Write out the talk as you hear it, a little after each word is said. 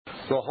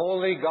The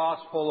Holy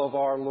Gospel of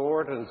our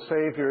Lord and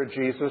Savior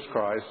Jesus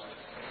Christ,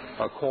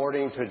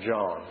 according to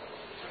John.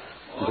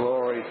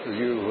 Glory to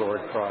you,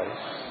 Lord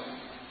Christ.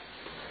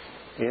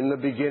 In the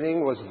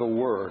beginning was the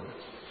Word,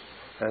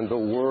 and the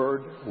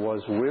Word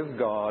was with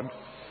God,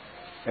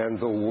 and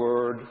the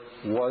Word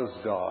was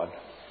God.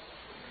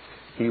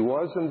 He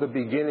was in the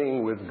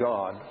beginning with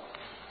God.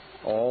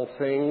 All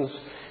things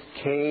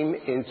came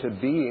into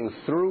being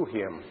through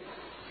Him,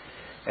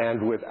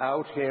 and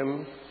without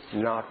Him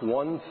not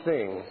one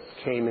thing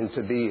came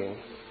into being.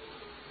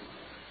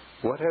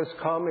 What has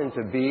come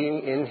into being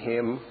in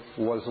Him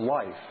was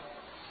life,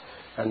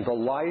 and the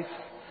life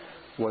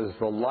was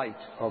the light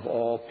of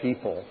all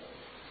people.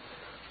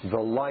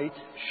 The light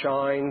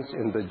shines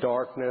in the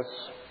darkness,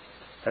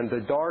 and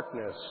the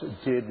darkness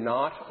did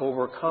not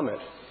overcome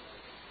it.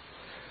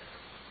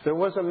 There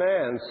was a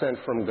man sent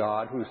from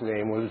God whose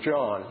name was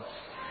John.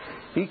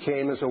 He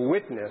came as a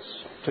witness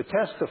to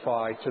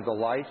testify to the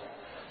light,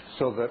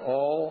 so that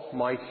all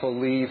might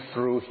believe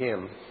through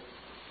him.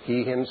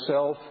 He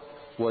himself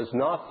was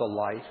not the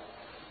light,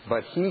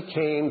 but he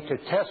came to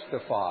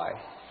testify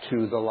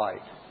to the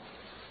light.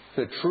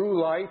 The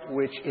true light,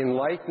 which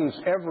enlightens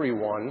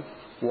everyone,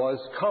 was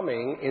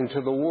coming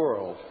into the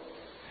world.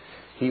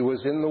 He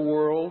was in the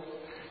world,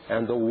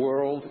 and the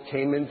world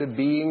came into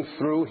being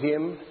through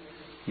him,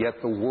 yet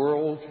the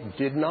world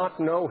did not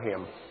know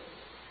him.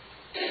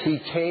 He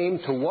came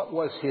to what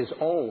was his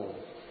own,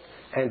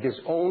 and his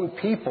own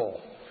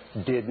people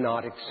did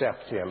not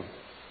accept him.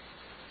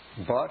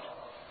 But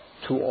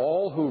to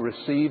all who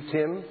received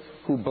him,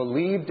 who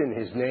believed in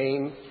his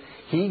name,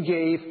 he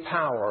gave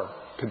power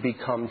to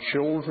become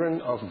children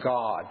of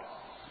God,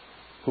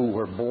 who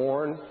were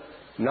born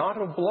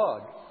not of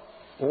blood,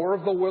 or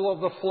of the will of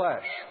the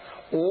flesh,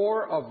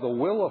 or of the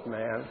will of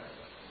man,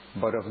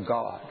 but of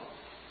God.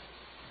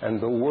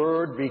 And the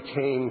Word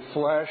became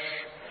flesh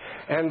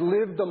and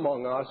lived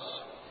among us,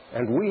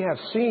 and we have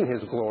seen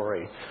His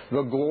glory,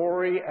 the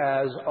glory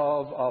as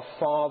of a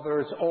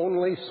Father's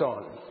only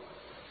Son,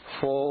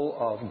 full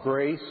of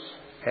grace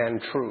and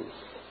truth.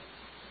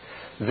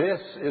 This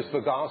is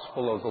the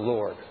gospel of the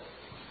Lord.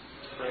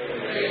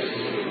 Praise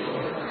you,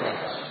 Lord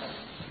Christ.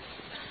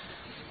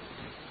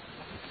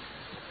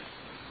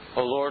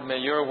 O Lord, may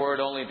your word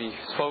only be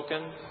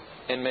spoken,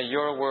 and may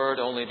your word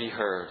only be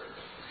heard.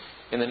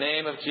 In the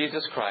name of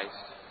Jesus Christ,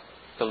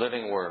 the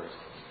living word.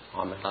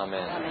 Amen.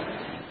 Amen.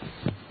 Amen.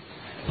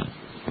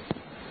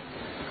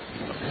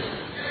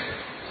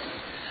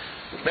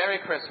 Merry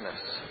Christmas.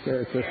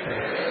 Merry Christmas.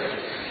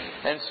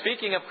 And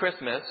speaking of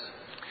Christmas,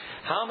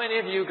 how many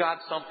of you got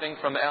something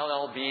from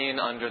L.L. Bean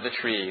under the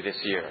tree this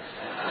year?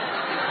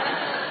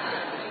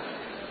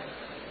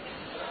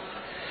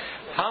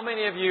 How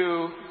many of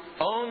you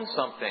own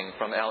something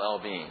from L.L.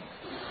 Bean?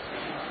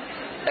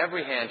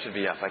 Every hand should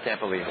be up. I can't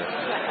believe it.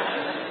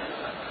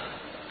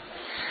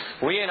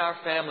 We in our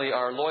family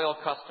are loyal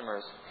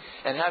customers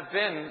and have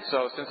been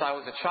so since I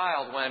was a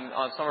child, when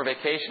on summer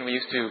vacation we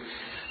used to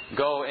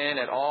go in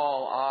at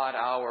all odd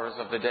hours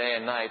of the day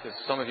and night. As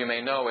some of you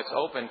may know, it's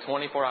open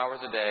 24 hours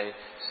a day,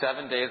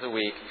 7 days a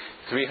week,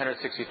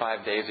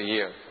 365 days a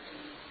year.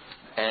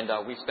 And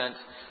we spent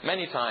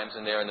many times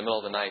in there in the middle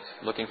of the night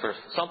looking for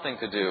something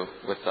to do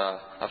with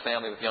a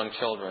family with young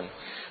children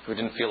who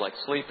didn't feel like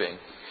sleeping.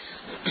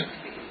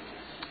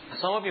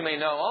 Some of you may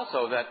know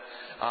also that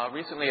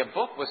recently a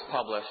book was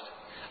published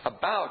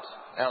about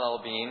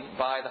L.L. Bean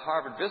by the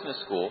Harvard Business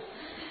School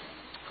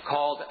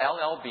called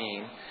L.L.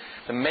 Bean,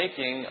 The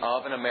Making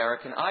of an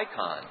American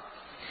Icon.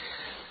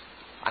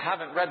 I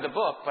haven't read the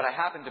book, but I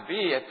happened to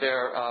be at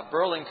their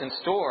Burlington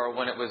store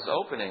when it was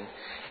opening.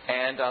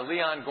 And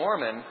Leon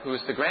Gorman,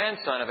 who's the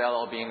grandson of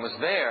L.L. Bean, was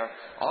there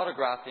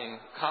autographing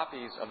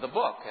copies of the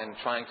book and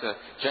trying to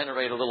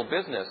generate a little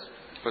business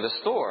for the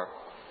store.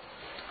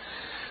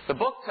 The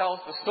book tells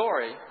the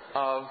story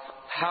of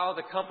how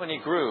the company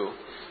grew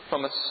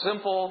from a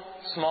simple,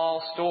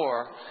 small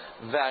store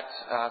that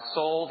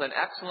sold an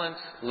excellent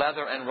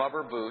leather and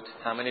rubber boot.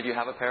 How many of you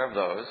have a pair of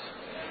those?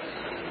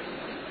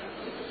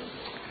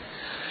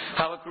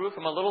 How it grew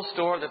from a little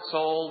store that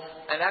sold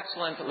an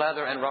excellent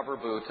leather and rubber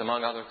boot,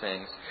 among other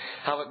things.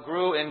 How it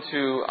grew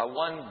into a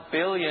 $1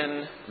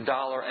 billion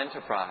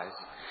enterprise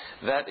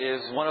that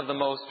is one of the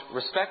most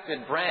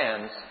respected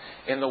brands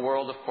in the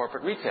world of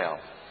corporate retail.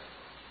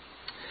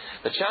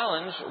 The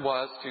challenge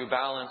was to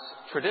balance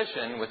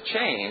tradition with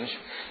change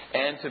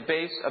and to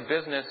base a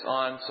business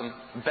on some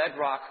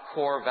bedrock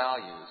core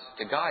values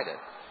to guide it.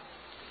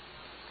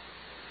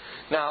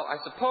 Now, I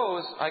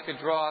suppose I could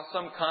draw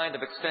some kind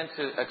of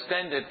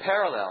extended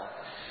parallel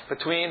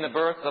between the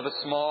birth of a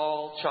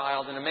small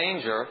child in a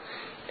manger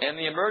and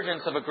the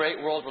emergence of a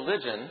great world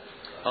religion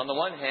on the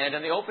one hand,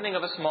 and the opening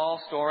of a small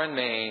store in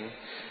Maine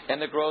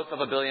and the growth of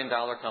a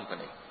billion-dollar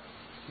company.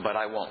 But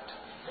I won't.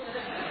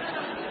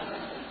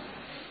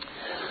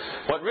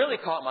 What really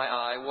caught my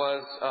eye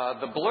was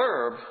the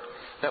blurb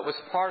that was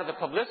part of the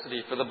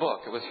publicity for the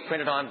book. It was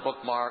printed on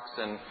bookmarks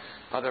and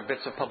other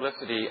bits of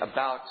publicity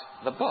about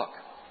the book.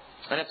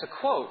 And it's a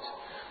quote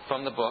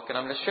from the book, and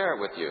I'm going to share it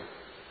with you.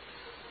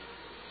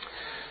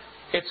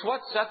 It's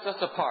what sets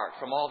us apart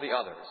from all the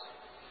others.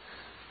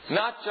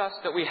 Not just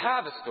that we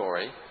have a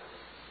story,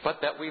 but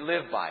that we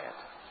live by it.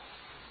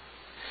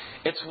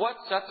 It's what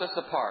sets us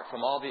apart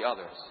from all the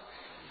others.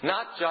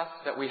 Not just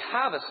that we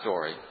have a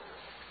story,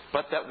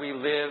 but that we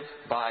live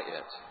by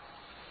it.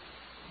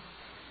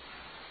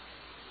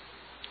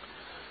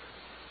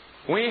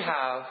 We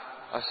have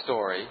a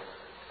story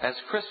as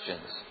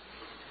Christians.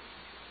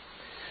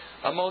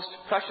 A most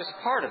precious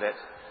part of it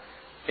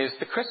is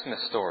the Christmas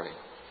story.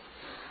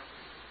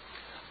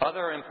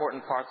 Other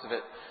important parts of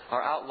it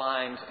are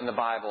outlined in the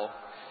Bible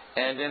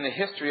and in the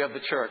history of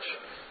the church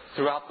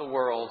throughout the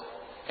world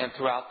and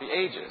throughout the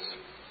ages.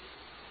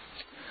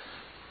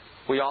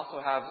 We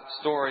also have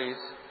stories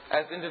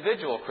as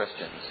individual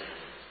Christians.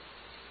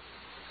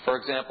 For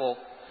example,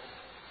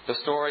 the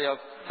story of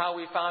how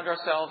we found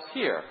ourselves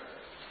here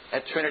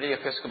at Trinity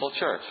Episcopal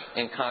Church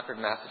in Concord,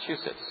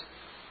 Massachusetts.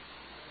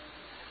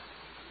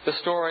 The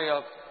story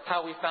of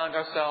how we found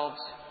ourselves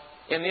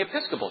in the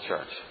Episcopal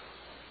Church.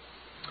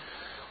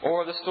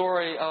 Or the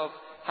story of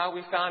how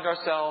we found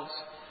ourselves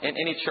in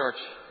any church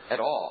at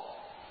all.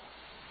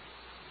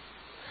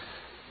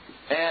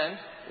 And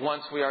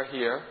once we are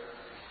here,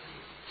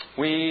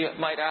 we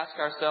might ask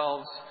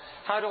ourselves,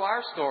 how do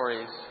our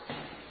stories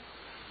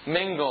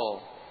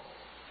mingle,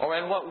 or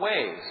in what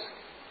ways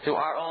do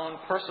our own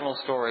personal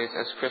stories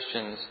as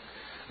Christians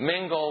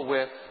mingle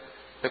with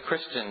the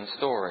Christian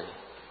story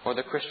or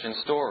the Christian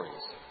stories?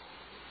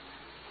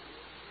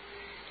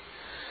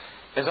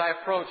 As I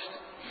approached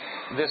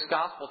this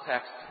gospel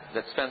text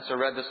that Spencer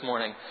read this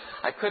morning,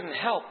 I couldn't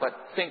help but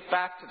think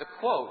back to the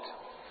quote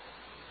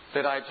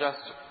that I just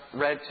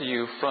read to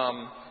you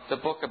from the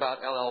book about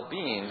L.L.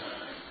 Bean,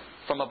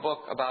 from a book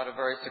about a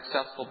very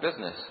successful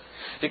business.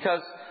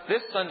 Because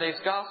this Sunday's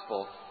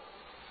gospel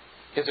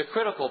is a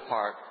critical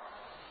part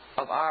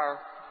of our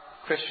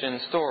Christian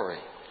story.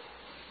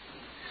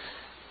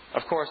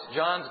 Of course,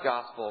 John's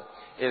gospel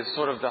is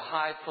sort of the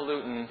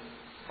highfalutin,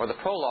 or the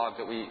prologue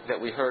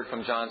that we heard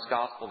from John's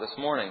gospel this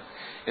morning,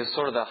 is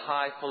sort of the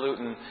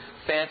highfalutin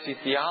fancy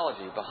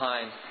theology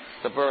behind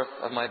the birth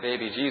of my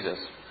baby Jesus,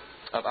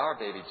 of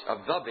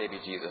the baby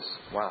Jesus.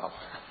 Wow.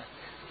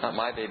 Not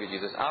my baby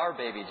Jesus, our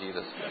baby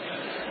Jesus.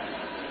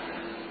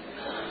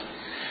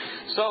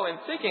 So in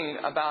thinking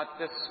about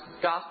this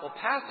gospel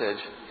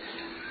passage,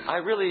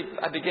 I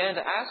began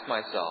to ask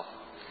myself,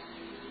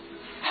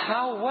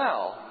 how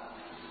well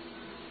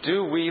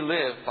do we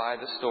live by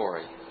the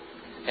story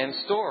and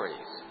stories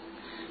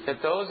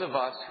that those of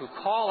us who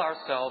call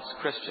ourselves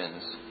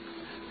Christians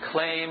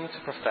claim to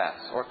profess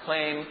or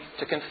claim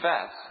to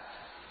confess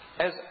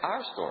as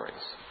our stories?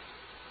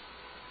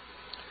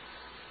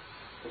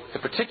 The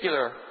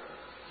particular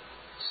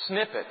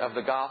snippet of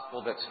the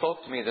gospel that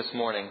spoke to me this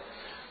morning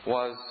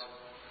was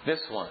this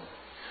one.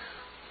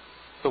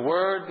 The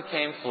Word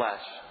became flesh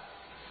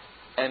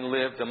and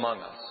lived among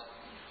us.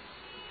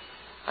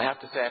 I have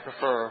to say I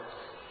prefer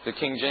the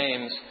King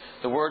James.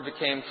 The Word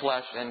became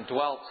flesh and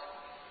dwelt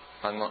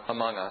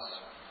among us.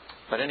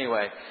 But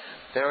anyway,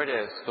 there it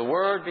is. The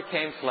Word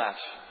became flesh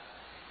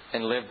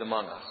and lived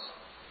among us.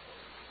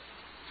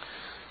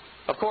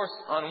 Of course,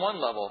 on one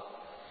level,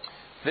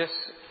 this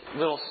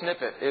little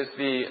snippet is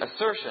the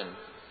assertion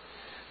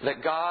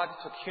that God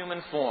took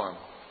human form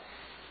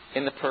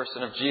in the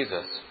person of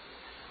Jesus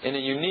in a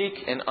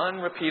unique and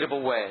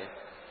unrepeatable way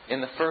in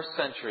the first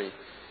century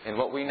in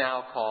what we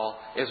now call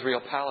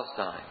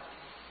Israel-Palestine.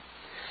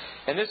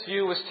 And this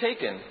view was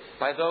taken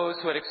by those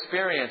who had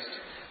experienced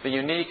the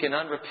unique and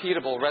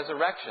unrepeatable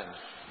resurrection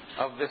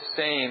of this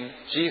same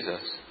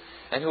Jesus,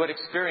 and who had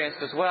experienced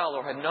as well,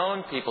 or had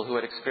known people who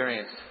had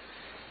experienced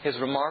His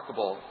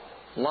remarkable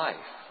life.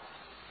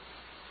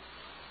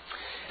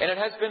 And it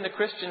has been the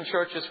Christian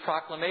Church's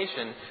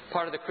proclamation,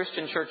 part of the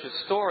Christian Church's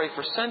story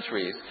for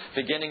centuries,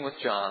 beginning with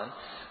John,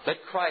 that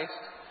Christ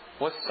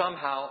was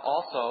somehow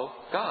also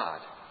God.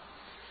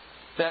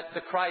 That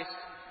the Christ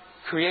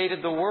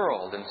created the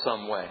world in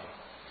some way.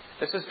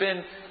 This has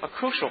been a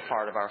crucial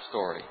part of our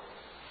story.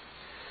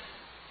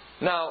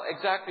 Now,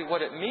 exactly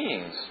what it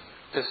means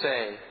to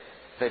say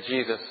that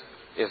Jesus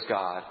is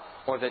God,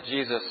 or that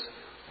Jesus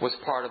was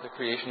part of the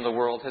creation of the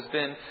world, has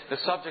been the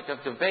subject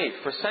of debate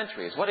for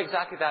centuries. What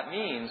exactly that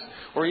means,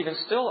 we're even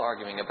still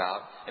arguing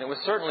about, and it was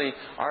certainly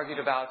argued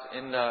about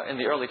in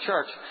the early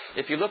church.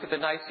 If you look at the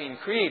Nicene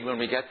Creed when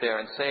we get there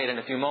and say it in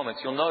a few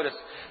moments, you'll notice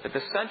that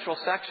the central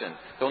section,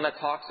 the one that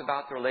talks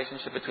about the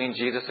relationship between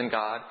Jesus and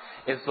God,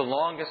 is the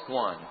longest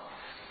one.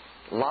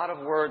 A lot of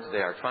words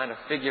there, trying to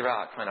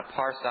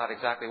parse out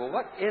exactly, well,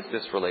 what is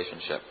this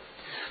relationship?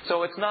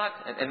 So it's not,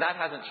 and that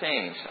hasn't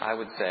changed, I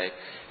would say,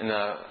 in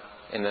the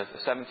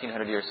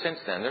 1700 years since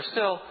then. There's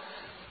still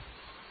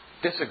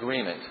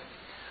disagreement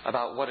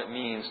about what it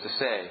means to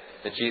say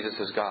that Jesus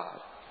is God.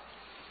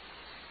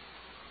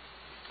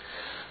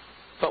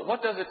 But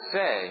what does it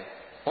say?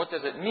 What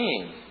does it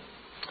mean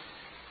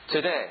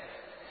today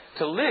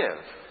to live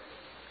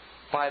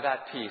by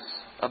that piece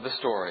of the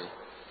story?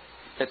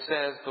 It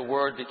says the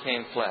Word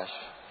became flesh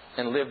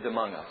and lived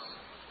among us.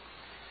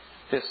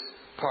 This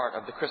part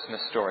of the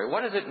Christmas story.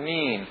 What does it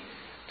mean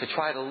to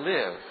try to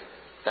live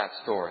that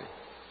story.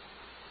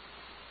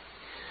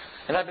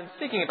 And I've been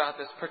thinking about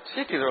this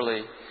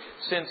particularly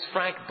since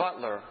Frank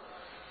Butler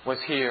was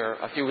here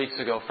a few weeks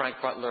ago. Frank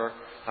Butler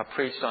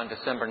preached on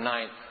December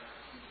 9th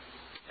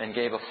and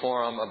gave a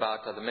forum about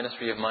the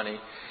ministry of money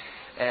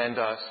and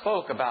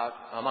spoke about,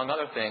 among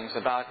other things,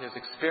 about his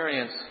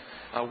experience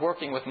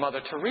working with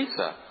Mother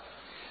Teresa,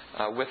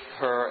 with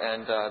her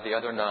and the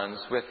other nuns,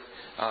 with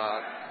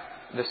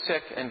the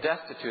sick and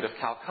destitute of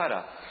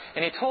Calcutta.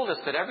 And he told us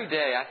that every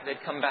day after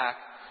they'd come back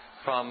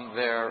from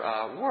their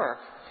work,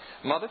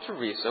 Mother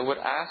Teresa would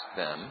ask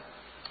them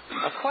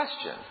a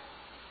question.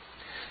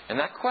 And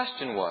that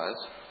question was,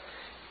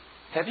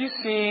 have you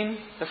seen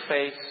the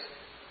face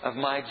of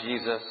my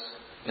Jesus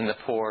in the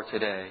poor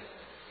today?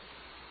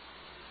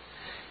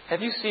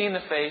 Have you seen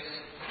the face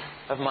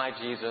of my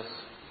Jesus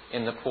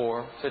in the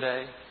poor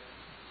today?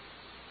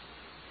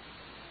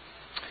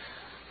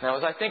 Now,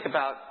 as I think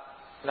about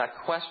that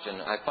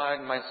question, I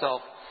find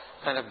myself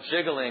kind of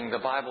jiggling the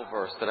Bible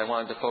verse that I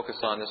wanted to focus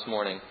on this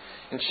morning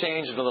and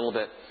change it a little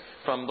bit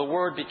from the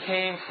Word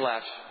became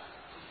flesh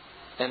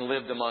and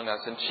lived among us,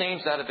 and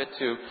change that a bit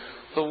to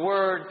the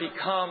Word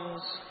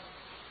becomes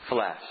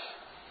flesh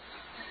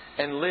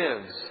and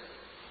lives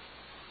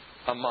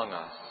among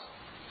us.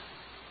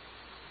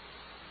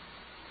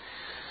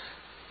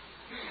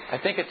 I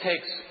think it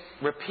takes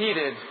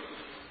repeated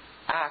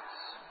acts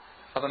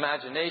of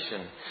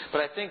imagination,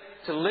 but I think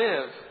to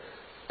live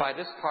by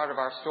this part of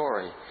our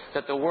story,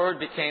 that the Word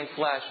became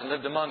flesh and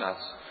lived among us,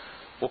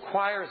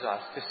 requires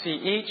us to see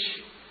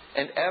each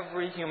and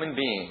every human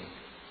being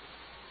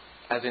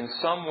as in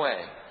some way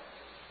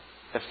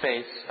the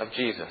face of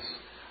Jesus,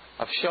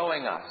 of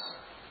showing us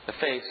the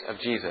face of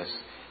Jesus,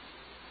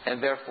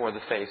 and therefore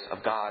the face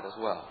of God as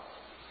well.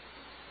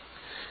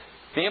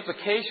 The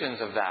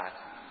implications of that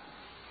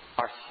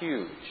are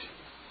huge.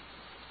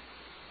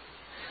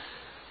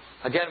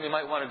 Again, we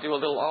might want to do a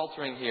little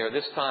altering here,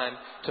 this time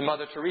to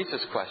Mother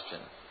Teresa's question.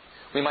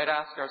 We might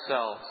ask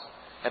ourselves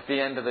at the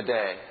end of the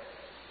day,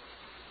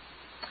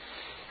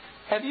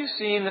 have you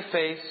seen the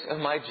face of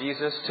my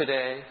Jesus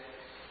today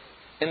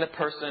in the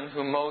person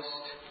who most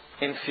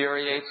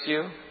infuriates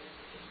you?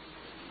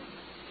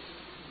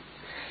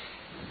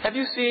 Have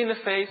you seen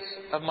the face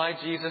of my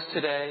Jesus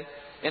today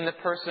in the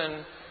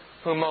person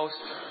who most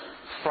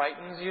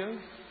frightens you?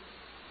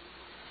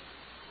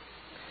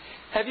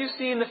 Have you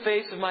seen the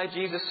face of my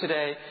Jesus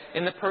today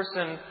in the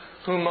person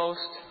who most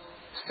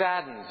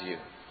saddens you?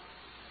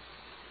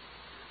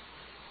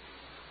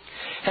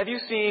 Have you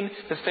seen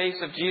the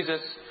face of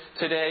Jesus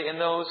today in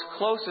those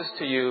closest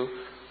to you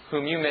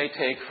whom you may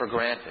take for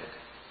granted?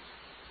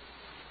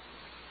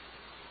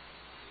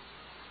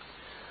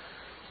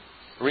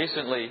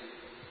 Recently,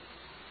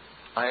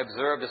 I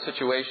observed a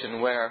situation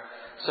where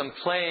some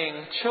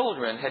playing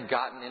children had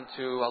gotten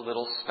into a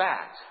little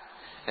spat,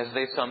 as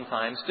they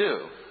sometimes do.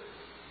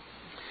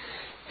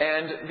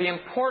 And the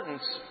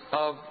importance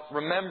of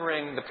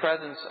remembering the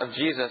presence of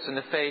Jesus in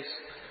the face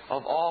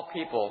of all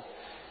people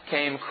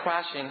came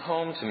crashing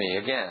home to me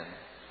again.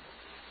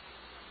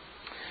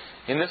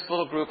 In this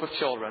little group of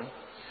children,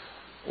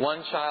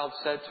 one child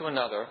said to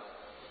another,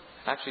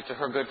 actually to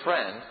her good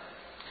friend,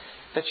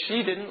 that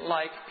she didn't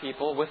like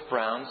people with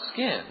brown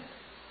skin.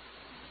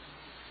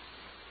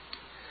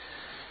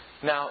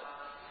 Now,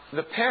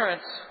 the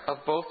parents of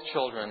both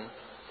children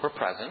were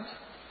present,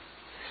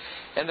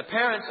 and the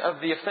parents of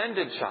the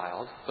offended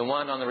child, the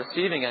one on the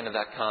receiving end of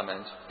that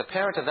comment, the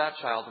parent of that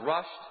child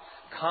rushed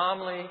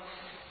calmly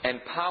and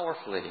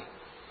powerfully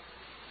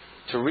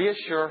to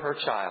reassure her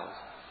child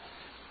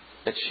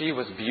that she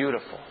was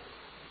beautiful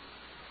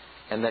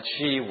and that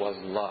she was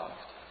loved.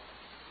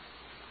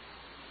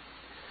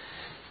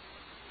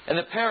 And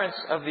the parents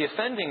of the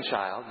offending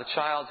child, the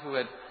child who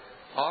had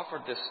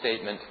offered this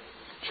statement,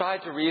 tried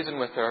to reason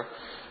with her,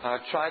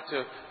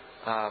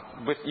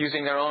 with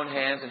using their own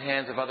hands and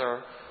hands of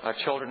other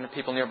children and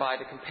people nearby,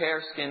 to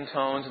compare skin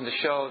tones and to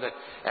show that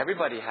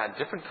everybody had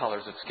different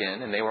colors of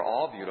skin and they were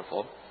all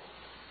beautiful.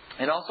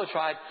 And also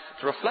tried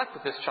to reflect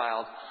with this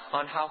child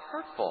on how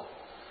hurtful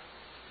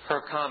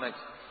her comment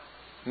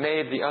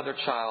made the other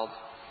child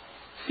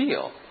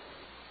feel.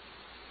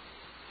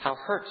 How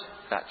hurt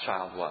that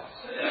child was.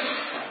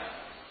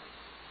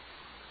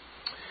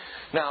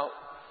 Now,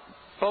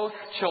 both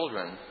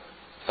children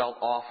felt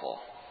awful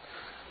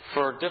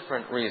for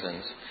different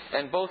reasons.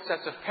 And both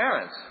sets of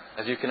parents,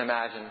 as you can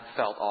imagine,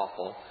 felt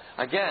awful,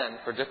 again,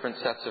 for different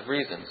sets of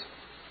reasons.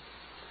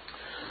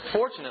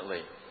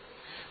 Fortunately,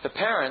 the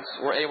parents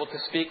were able to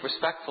speak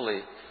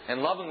respectfully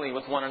and lovingly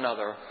with one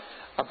another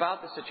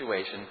about the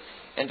situation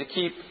and to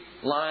keep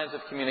lines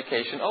of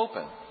communication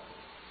open.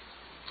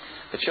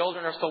 The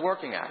children are still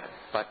working at it,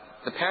 but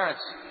the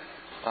parents,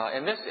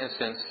 in this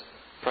instance,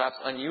 perhaps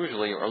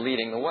unusually, are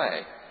leading the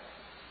way.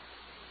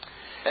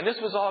 And this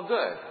was all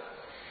good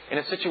in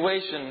a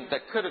situation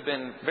that could have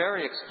been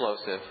very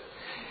explosive,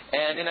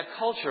 and in a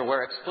culture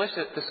where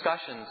explicit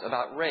discussions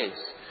about race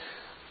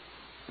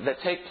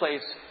that take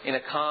place in a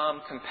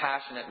calm,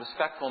 compassionate,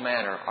 respectful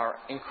manner are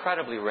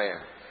incredibly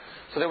rare.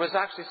 So there was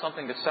actually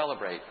something to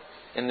celebrate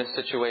in this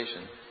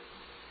situation.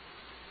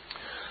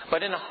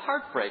 But in a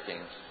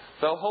heartbreaking,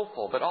 though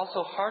hopeful, but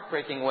also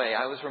heartbreaking way,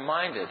 I was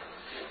reminded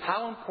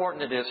how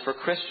important it is for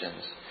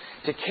Christians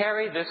to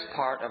carry this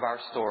part of our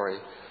story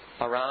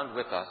around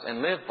with us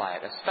and live by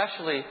it,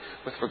 especially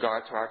with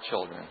regard to our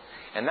children.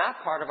 And that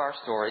part of our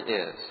story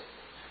is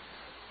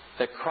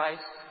that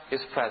Christ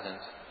is present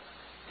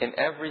in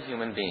every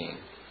human being.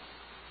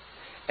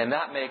 And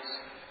that makes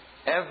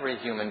every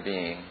human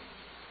being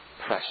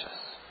precious.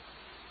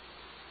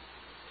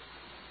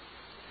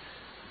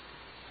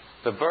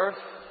 The birth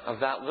of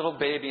that little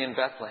baby in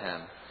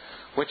Bethlehem,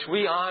 which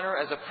we honor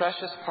as a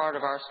precious part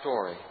of our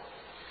story,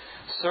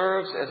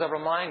 serves as a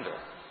reminder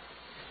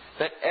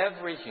that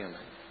every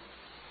human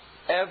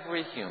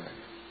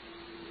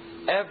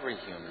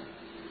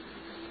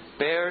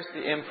bears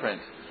the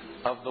imprint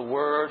of the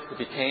Word who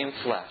became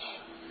flesh,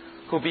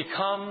 who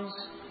becomes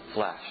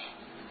flesh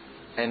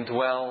and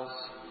dwells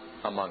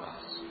among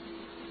us.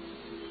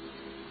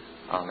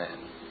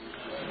 Amen.